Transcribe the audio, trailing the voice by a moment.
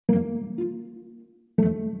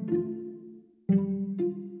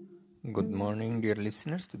Good morning, dear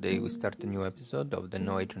listeners. Today we start a new episode of the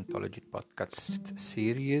No Age Ontology podcast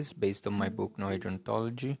series based on my book No Age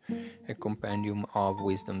Ontology, a compendium of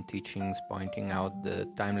wisdom teachings pointing out the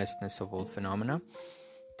timelessness of all phenomena.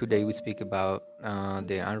 Today we speak about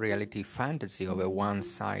the unreality fantasy of a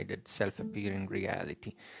one-sided self-appearing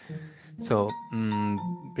reality. So,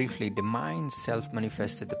 briefly, the mind's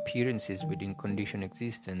self-manifested appearances within conditioned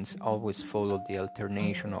existence always follow the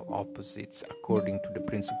alternation of opposites according to the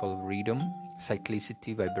principle of rhythm,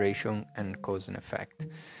 cyclicity, vibration, and cause and effect,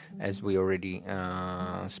 as we already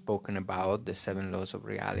spoken about the 7 laws of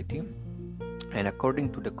reality. And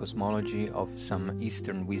according to the cosmology of some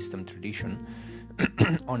Eastern wisdom tradition,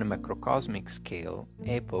 on a macrocosmic scale,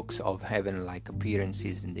 epochs of heaven-like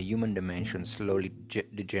appearances in the human dimension slowly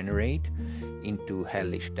degenerate into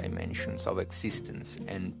hellish dimensions of existence,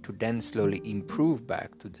 and to then slowly improve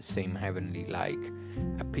back to the same heavenly-like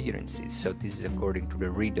appearances. So this is according to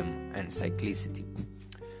the rhythm and cyclicity.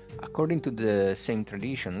 According to the same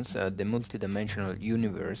traditions, the multidimensional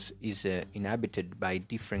universe is inhabited by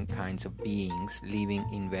different kinds of beings living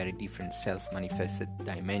in very different self-manifested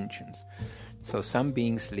dimensions. So some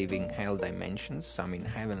beings live in hell dimensions, some in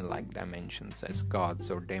heaven-like dimensions as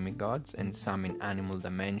gods or demigods, and some in animal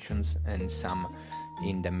dimensions, and some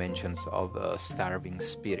in dimensions of starving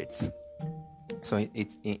spirits. So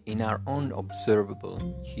it's in our own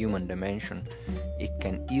observable human dimension, it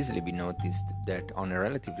can easily be noticed that on a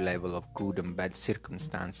relative level of good and bad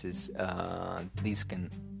circumstances, these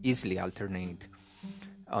can easily alternate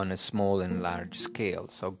on a small and large scale.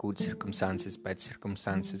 So good circumstances, bad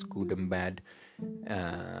circumstances, good and bad,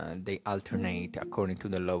 they alternate according to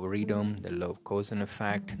the law of rhythm, the law of cause and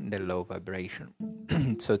effect, the law of vibration.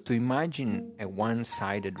 So to imagine a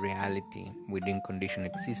one-sided reality within conditioned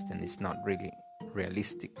existence is not really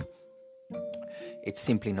realistic. It's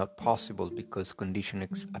simply not possible because conditioned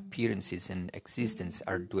appearances and existence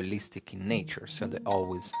are dualistic in nature, so they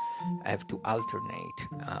always have to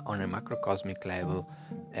alternate on a macrocosmic level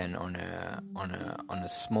and on a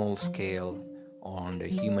small scale on the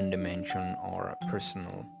human dimension or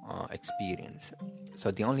personal experience. So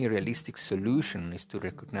the only realistic solution is to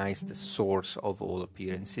recognize the source of all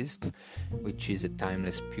appearances, which is a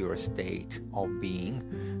timeless pure state of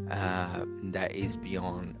being that is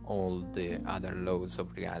beyond all the other laws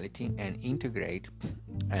of reality, and integrate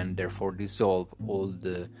and therefore dissolve all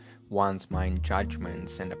the one's mind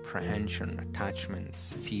judgments and apprehension,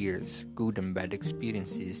 attachments, fears, good and bad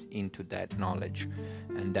experiences into that knowledge.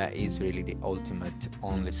 And that is really the ultimate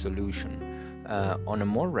only solution. On a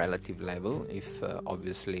more relative level, if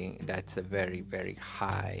obviously that's a very, very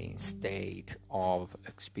high state of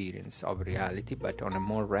experience of reality, but on a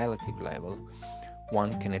more relative level,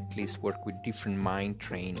 one can at least work with different mind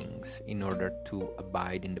trainings in order to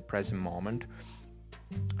abide in the present moment,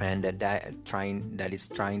 and that is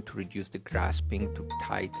trying to reduce the grasping to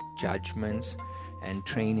tight judgments and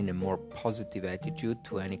train in a more positive attitude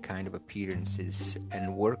to any kind of appearances,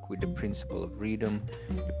 and work with the principle of rhythm,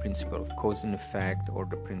 the principle of cause and effect, or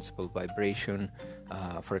the principle of vibration,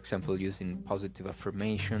 for example using positive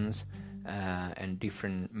affirmations and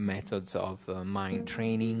different methods of mind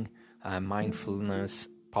training, mindfulness,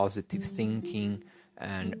 positive thinking.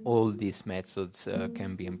 And all these methods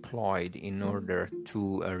can be employed in order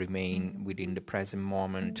to remain within the present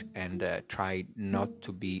moment and try not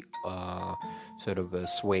to be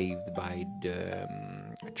swayed by the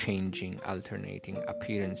changing, alternating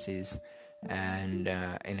appearances and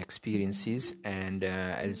experiences. And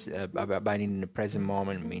as abiding in the present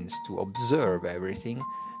moment means to observe everything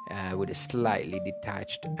with a slightly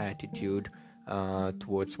detached attitude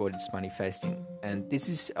towards what is manifesting. And this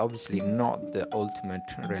is obviously not the ultimate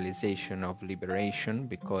realization of liberation,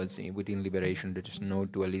 because within liberation there is no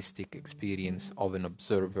dualistic experience of an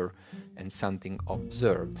observer and something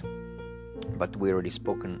observed. But we already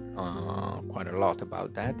spoken quite a lot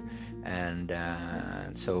about that, and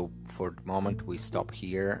so for the moment we stop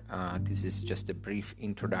here. This is just a brief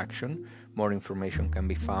introduction. More information can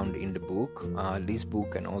be found in the book, this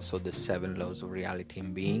book, and also the 7 laws of reality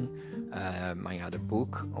and being, my other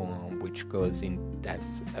book, which goes in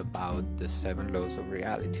depth about the 7 laws of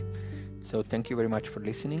reality. So thank you very much for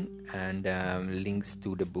listening, and links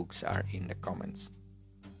to the books are in the comments.